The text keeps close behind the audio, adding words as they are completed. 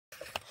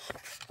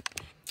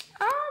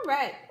All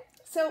right,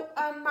 so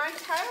my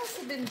tiles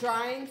have been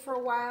drying for a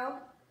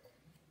while,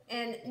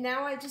 and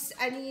now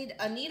I need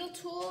a needle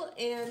tool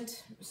and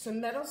some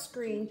metal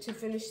screen to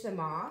finish them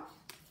off.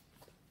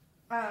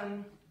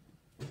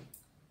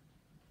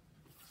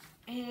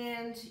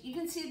 And you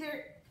can see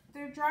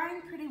they're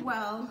drying pretty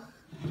well.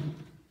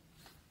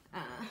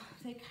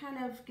 They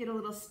kind of get a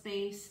little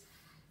space.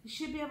 You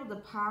should be able to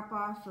pop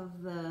off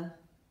of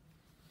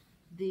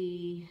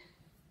the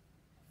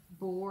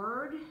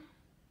board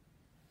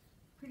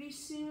pretty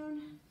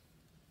soon.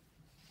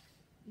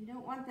 You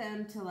don't want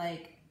them to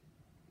like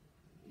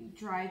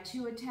dry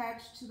too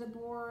attached to the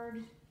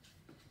board.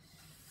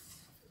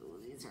 Ooh,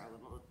 these are a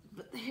little,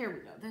 but here we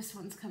go. This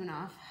one's coming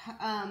off.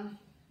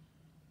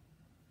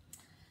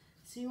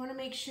 So you want to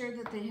make sure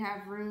that they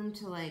have room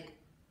to like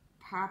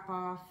pop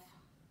off.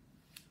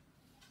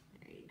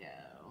 There you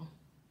go.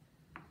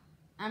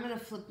 I'm going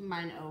to flip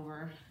mine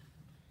over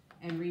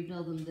and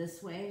rebuild them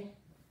this way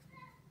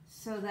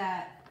so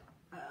that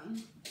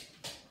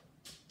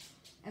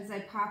as I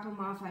pop them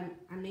off,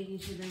 I'm making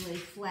sure they lay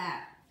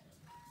flat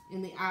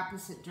in the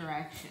opposite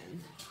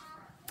direction.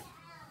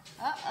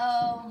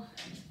 Uh-oh.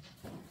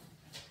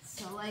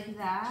 So like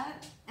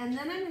that. And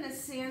then I'm going to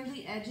sand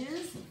the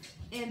edges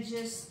and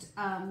just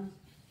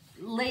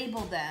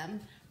label them,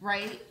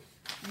 right,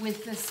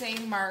 with the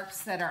same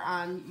marks that are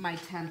on my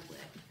template.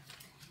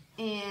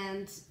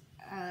 And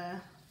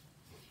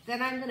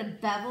then I'm going to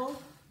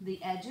bevel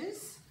the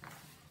edges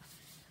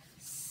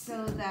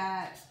so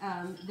that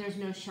there's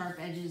no sharp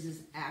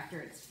edges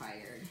after it's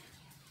fired.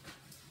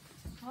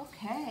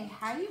 Okay,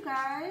 hi you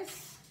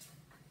guys.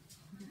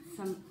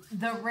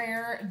 The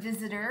rare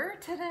visitor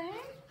today.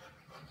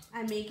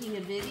 I'm making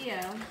a video.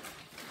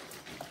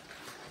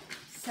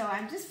 So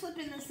I'm just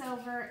flipping this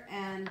over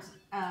and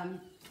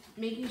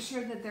making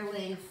sure that they're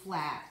laying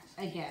flat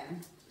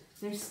again.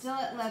 They're still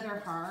at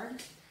leather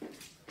hard,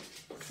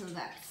 so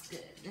that's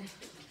good.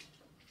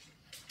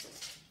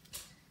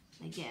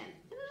 Again,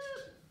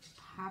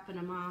 popping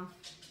them off,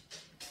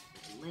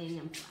 and laying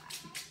them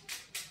flat.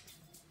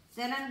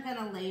 Then I'm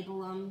gonna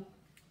label them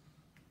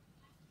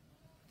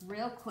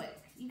real quick.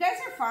 You guys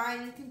are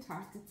fine, you can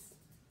talk.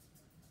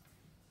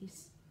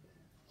 It's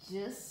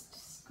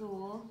just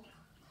school.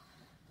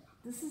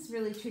 This is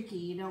really tricky.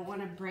 You don't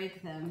want to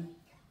break them,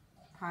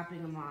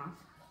 popping them off.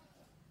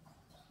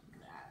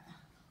 Look at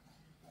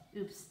that.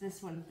 Oops,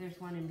 this one, there's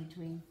one in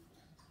between.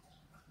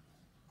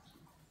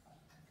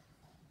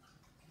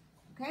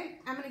 Okay,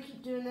 I'm going to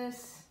keep doing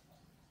this.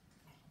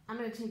 I'm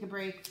going to take a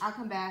break. I'll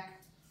come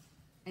back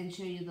and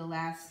show you the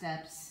last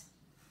steps.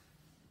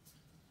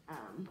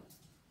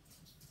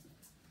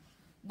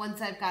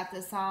 Once I've got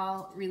this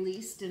all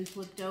released and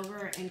flipped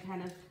over and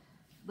kind of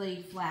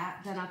laid flat,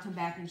 then I'll come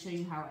back and show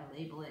you how I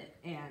label it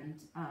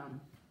and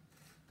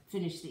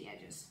finish the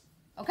edges.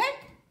 Okay?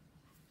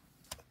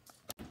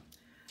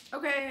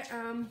 Okay,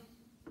 I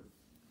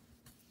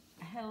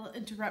had a little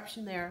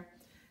interruption there,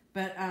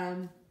 but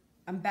I'm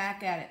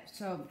back at it.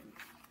 So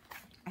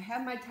I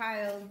have my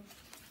tile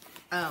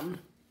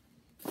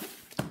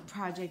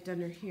project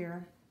under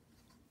here,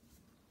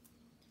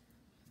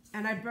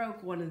 and I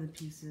broke one of the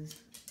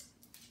pieces.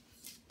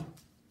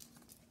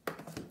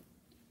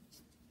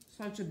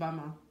 Such a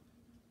bummer.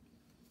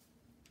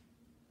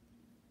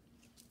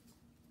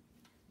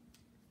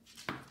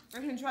 I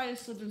can try to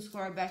slip and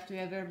score it back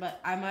together, but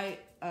I might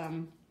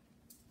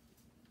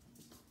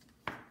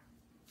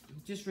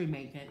just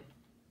remake it.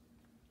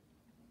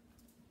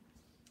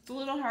 It's a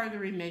little hard to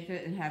remake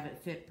it and have it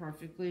fit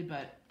perfectly,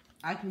 but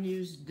I can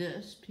use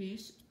this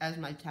piece as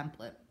my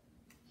template.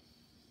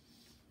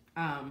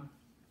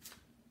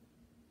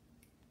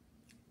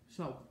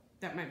 So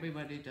that might be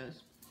what it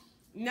does.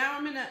 Now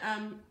I'm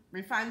gonna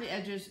refine the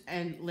edges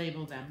and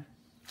label them.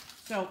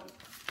 So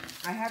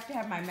I have to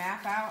have my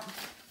map out.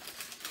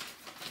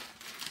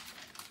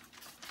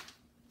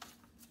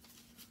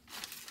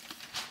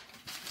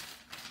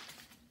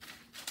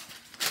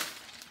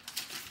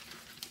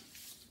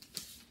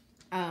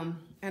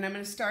 And I'm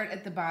going to start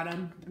at the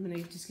bottom. I'm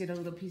going to just get a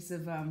little piece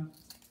of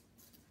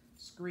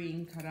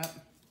screen cut up.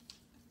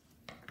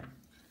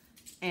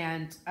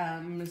 And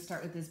I'm going to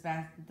start with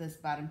this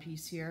bottom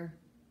piece here.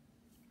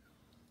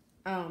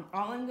 All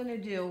I'm going to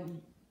do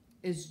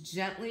is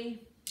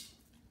gently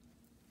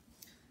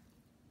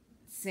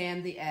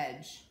sand the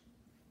edge,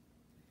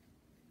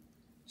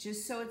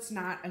 just so it's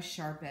not a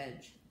sharp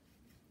edge,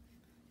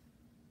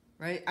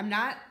 right? I'm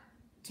not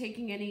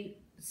taking any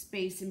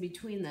space in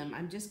between them.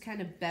 I'm just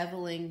kind of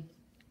beveling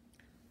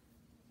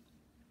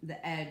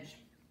the edge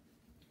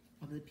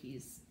of the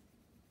piece.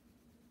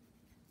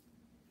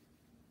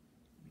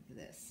 Look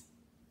at this.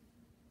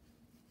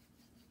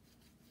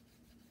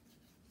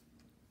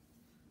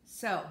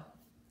 So,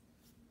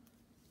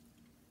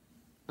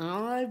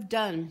 all I've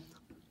done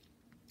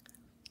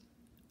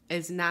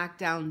is knock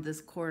down this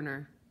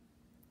corner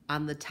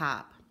on the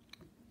top.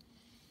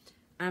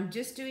 I'm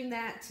just doing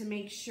that to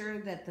make sure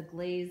that the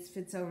glaze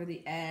fits over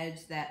the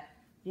edge, that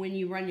when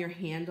you run your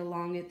hand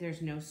along it,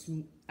 there's no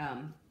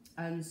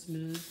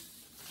unsmooth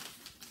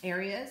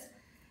areas.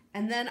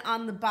 And then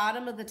on the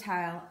bottom of the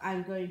tile,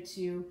 I'm going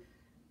to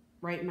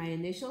write my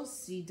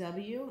initials,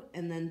 CW,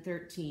 and then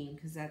 13,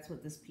 because that's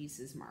what this piece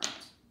is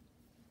marked.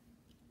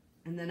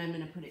 And then I'm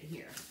going to put it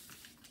here.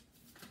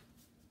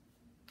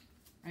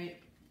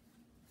 Right?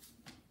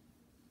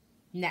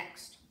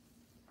 Next,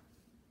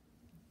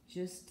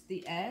 just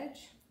the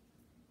edge,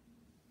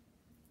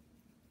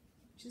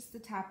 just the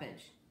top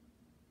edge.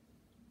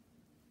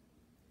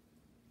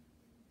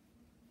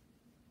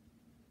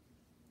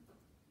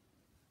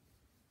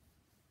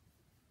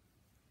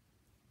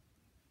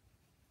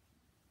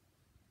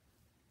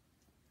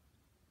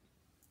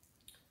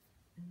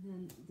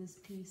 And then this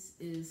piece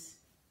is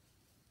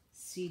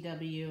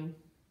CW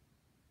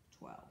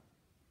 12.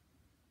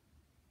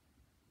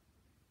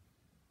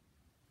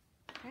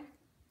 Okay.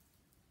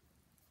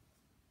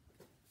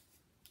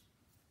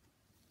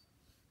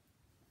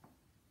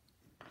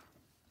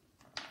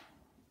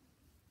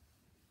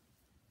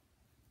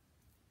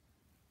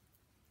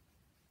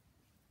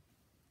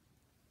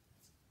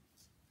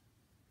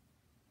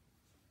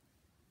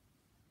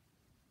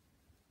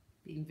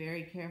 Being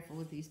very careful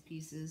with these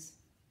pieces.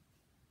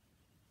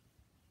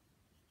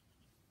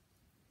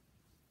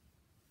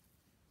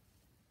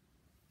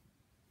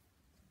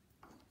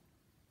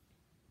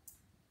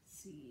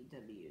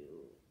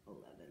 CW11.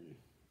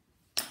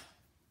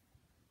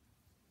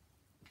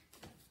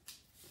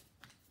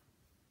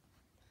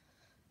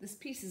 This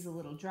piece is a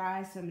little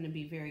dry, so I'm going to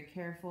be very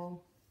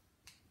careful.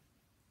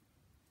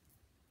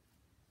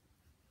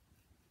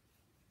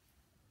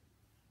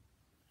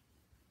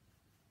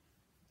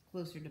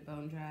 Closer to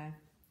bone dry.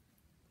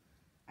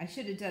 I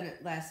should have done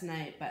it last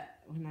night, but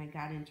when I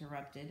got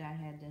interrupted, I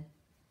had to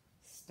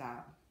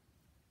stop.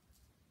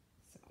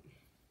 So,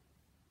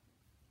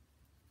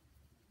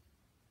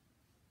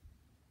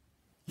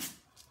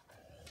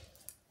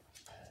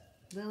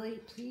 Lily,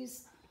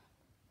 please.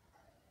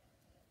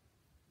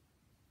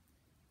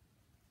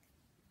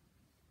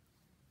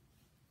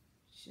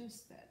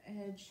 Just that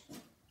edge.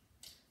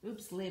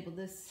 Oops, label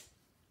this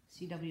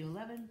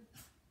CW11.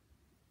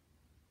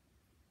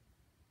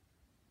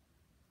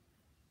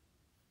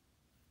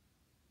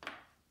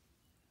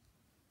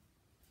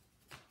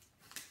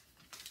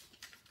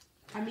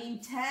 I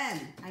mean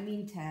 10. I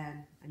mean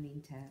 10. I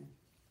mean 10.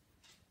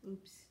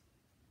 Oops.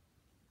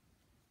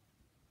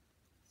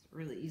 It's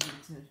really easy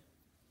to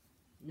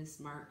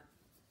mismark.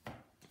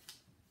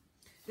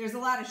 There's a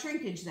lot of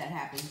shrinkage that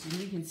happens, and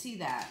you can see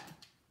that,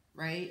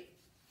 right?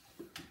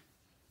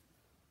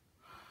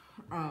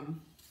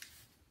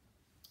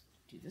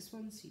 Do this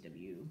one,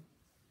 CW5.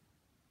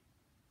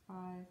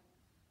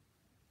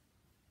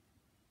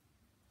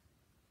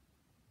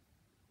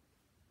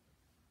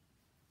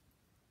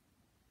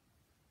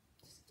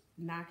 Just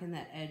knocking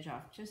that edge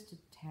off just a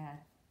tad.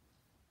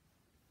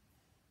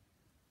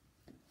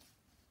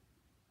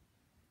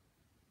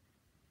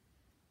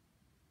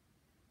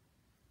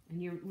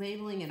 And you're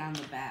labeling it on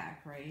the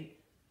back, right?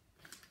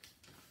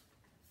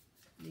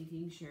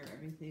 Making sure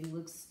everything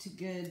looks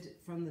good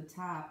from the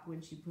top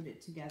once you put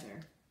it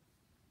together.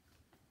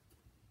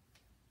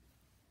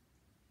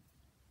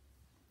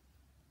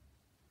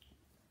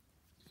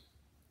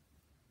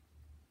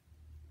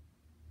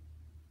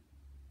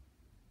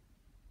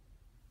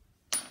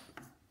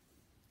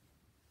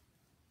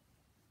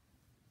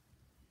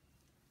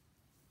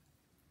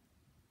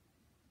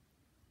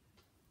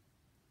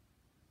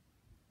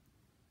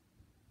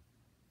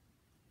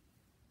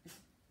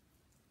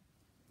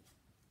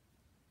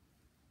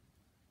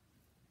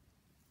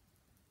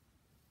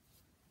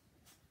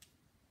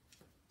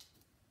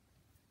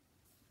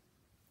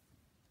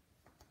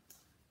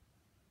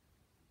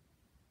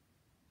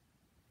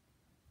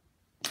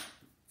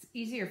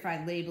 Easier if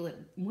I label it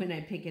when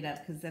I pick it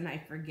up, because then I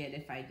forget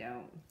if I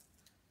don't.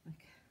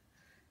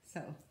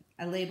 So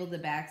I labeled the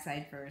back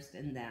side first,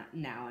 and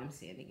now I'm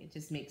sanding it.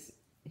 Just makes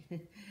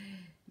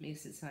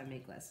makes it so I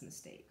make less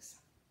mistakes.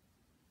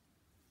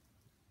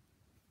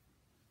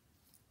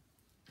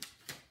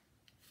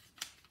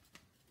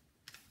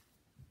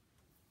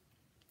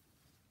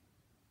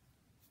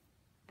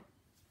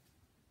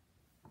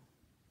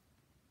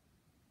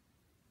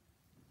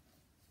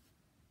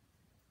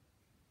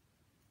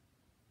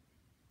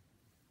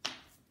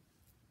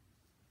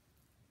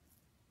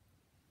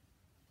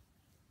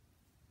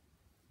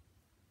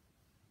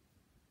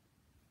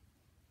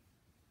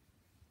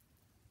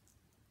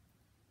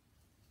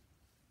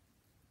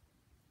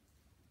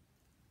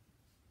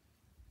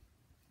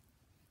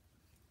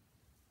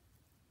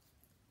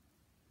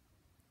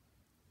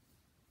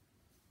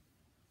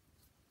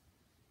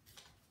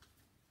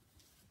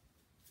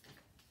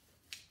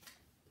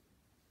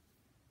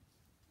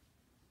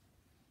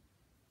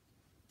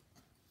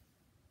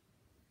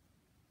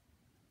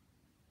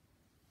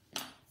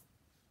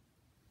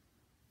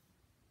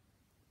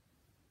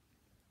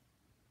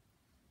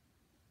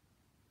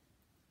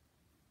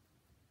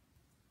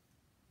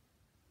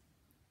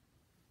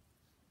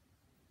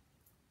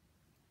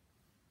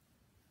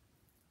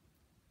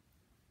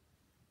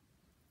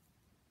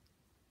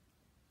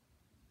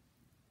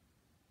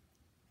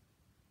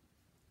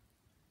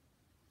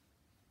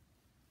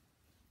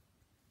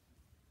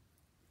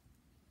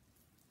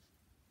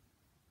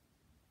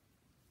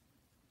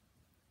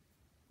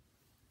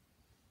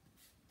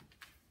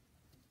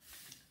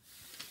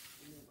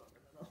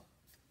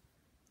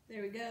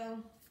 There we go.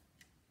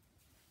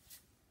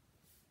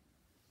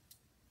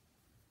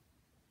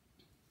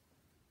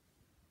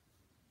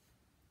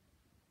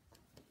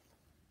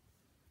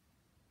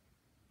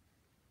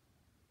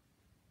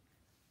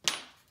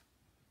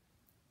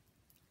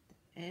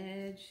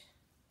 Edge,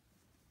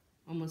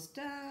 almost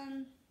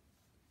done.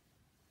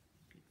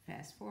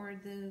 Fast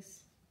forward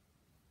this.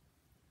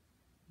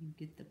 You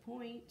get the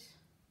point.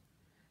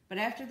 But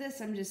after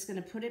this, I'm just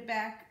going to put it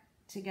back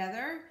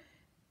together,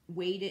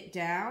 weight it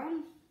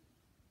down,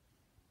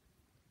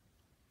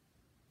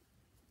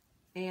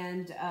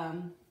 and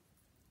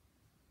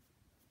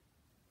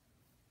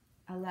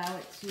allow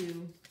it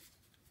to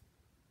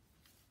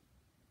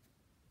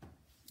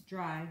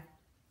dry.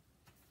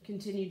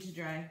 Continue to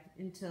dry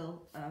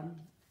until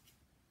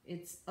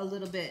it's a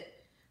little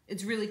bit,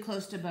 it's really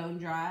close to bone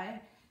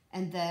dry,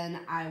 and then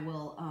I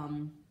will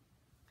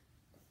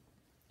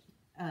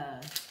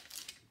what's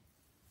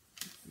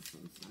this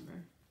one's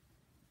number?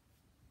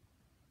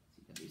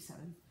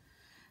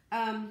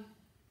 CW7.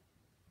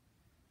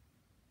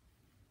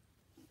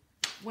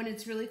 When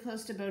it's really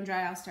close to bone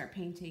dry, I'll start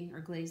painting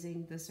or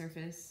glazing the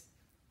surface.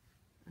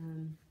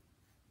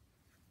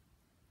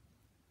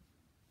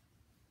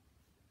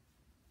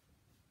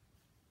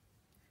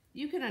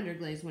 You can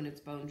underglaze when it's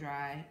bone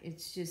dry.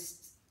 It's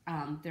just,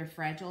 they're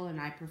fragile,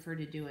 and I prefer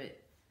to do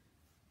it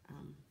a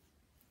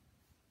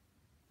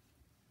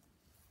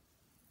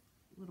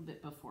little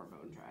bit before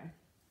bone dry.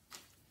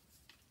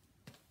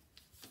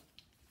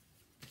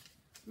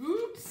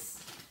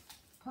 Oops!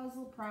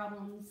 Puzzle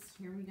problems.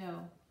 Here we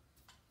go.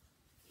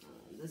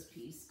 This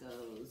piece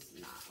goes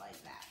not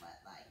like that,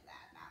 but like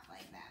that, not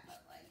like that,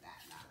 but like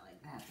that, not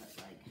like that, but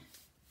like...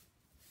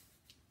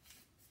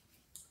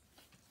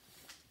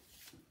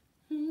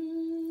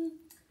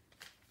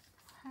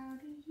 How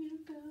did you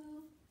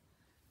go?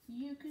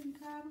 You can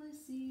probably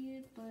see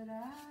it, but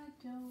I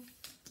don't.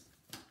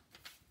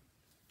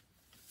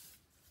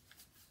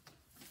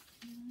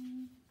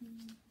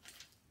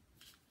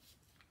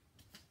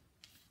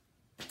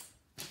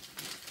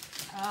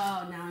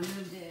 Oh, now I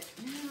moved it.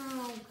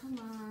 No, come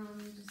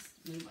on. Just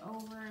move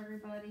over,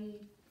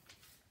 everybody,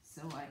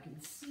 so I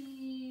can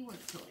see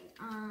what's going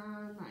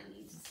on. I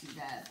need to see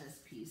that this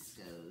piece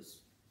goes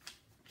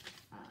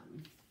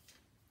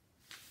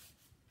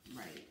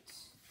right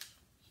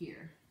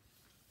here.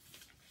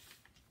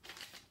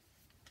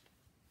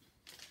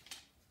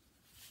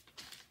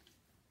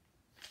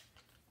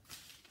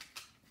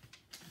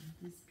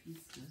 This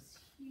piece goes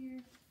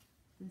here.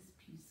 This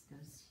piece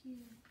goes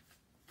here.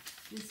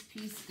 This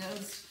piece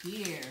goes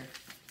here.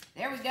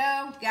 There we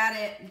go. Got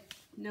it.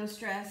 No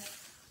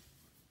stress.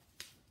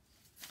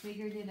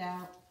 Figured it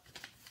out.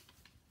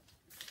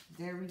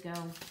 There we go.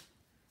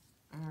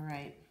 All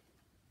right.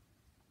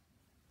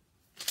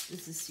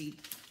 This is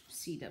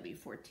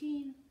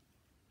CW14.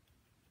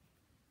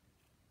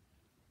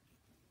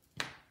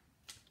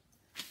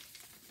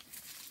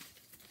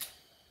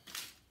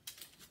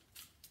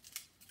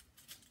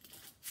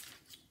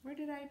 Where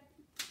did I?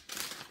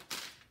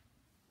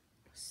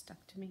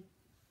 Stuck to me.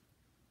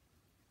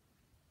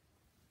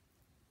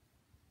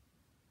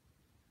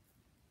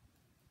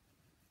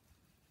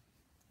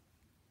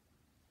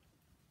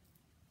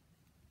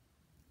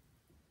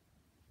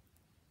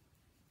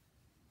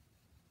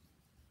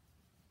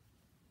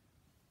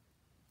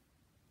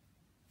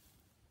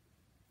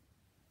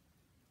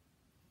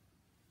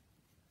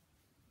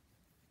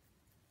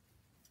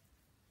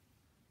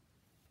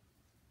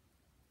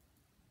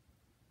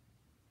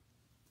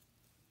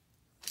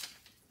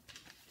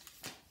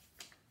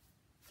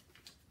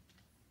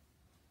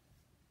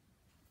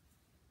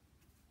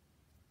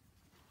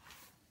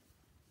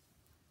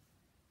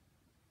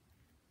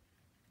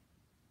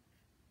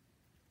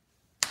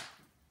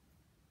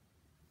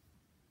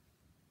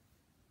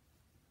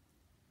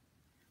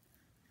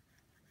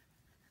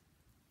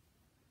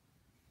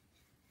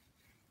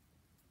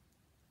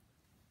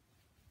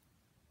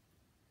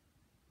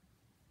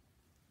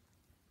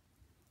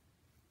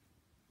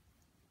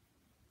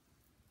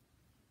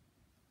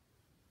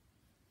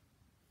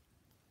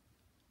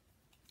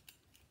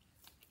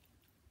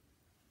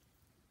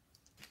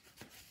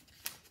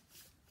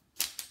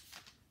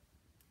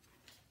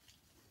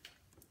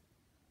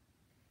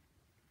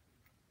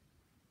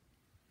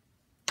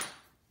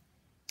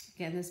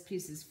 Again, this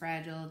piece is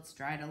fragile. It's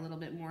dried a little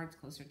bit more. It's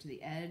closer to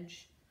the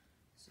edge.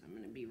 So I'm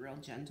going to be real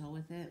gentle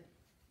with it.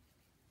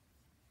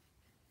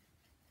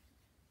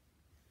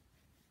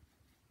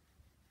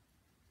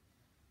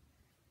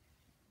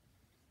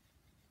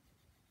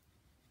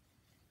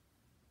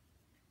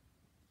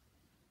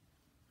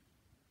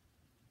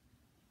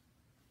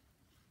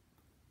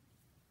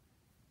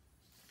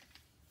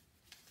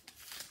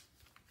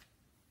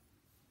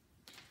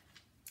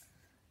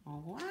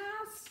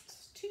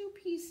 Last two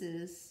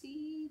pieces,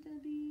 CW4.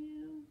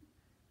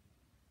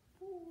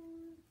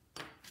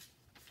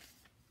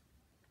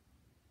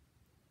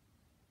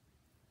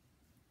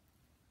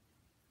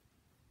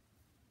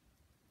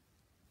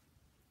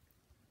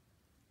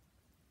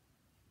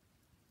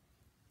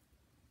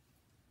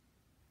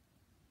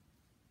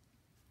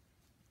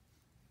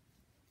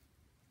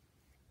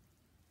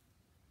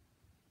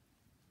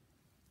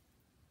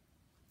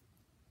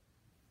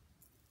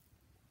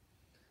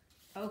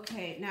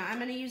 Okay, now I'm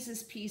gonna use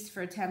this piece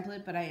for a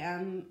template, but I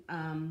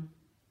am,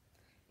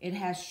 it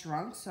has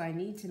shrunk, so I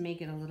need to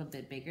make it a little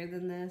bit bigger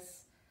than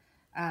this.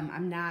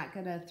 I'm not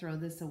gonna throw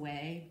this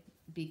away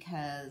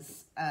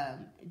because,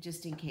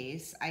 just in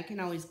case, I can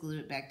always glue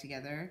it back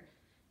together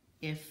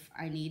if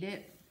I need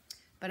it.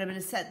 But I'm gonna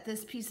set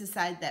this piece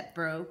aside that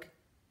broke,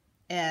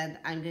 and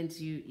I'm going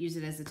to use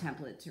it as a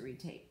template to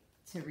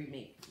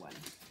remake one.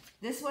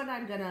 This one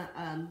I'm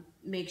gonna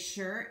make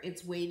sure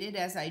it's weighted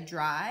as I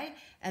dry,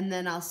 and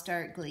then I'll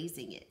start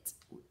glazing it.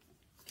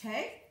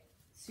 Okay,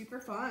 super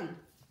fun.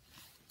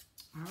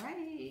 All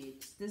right,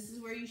 this is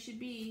where you should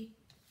be,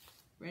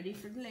 ready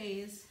for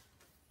glaze.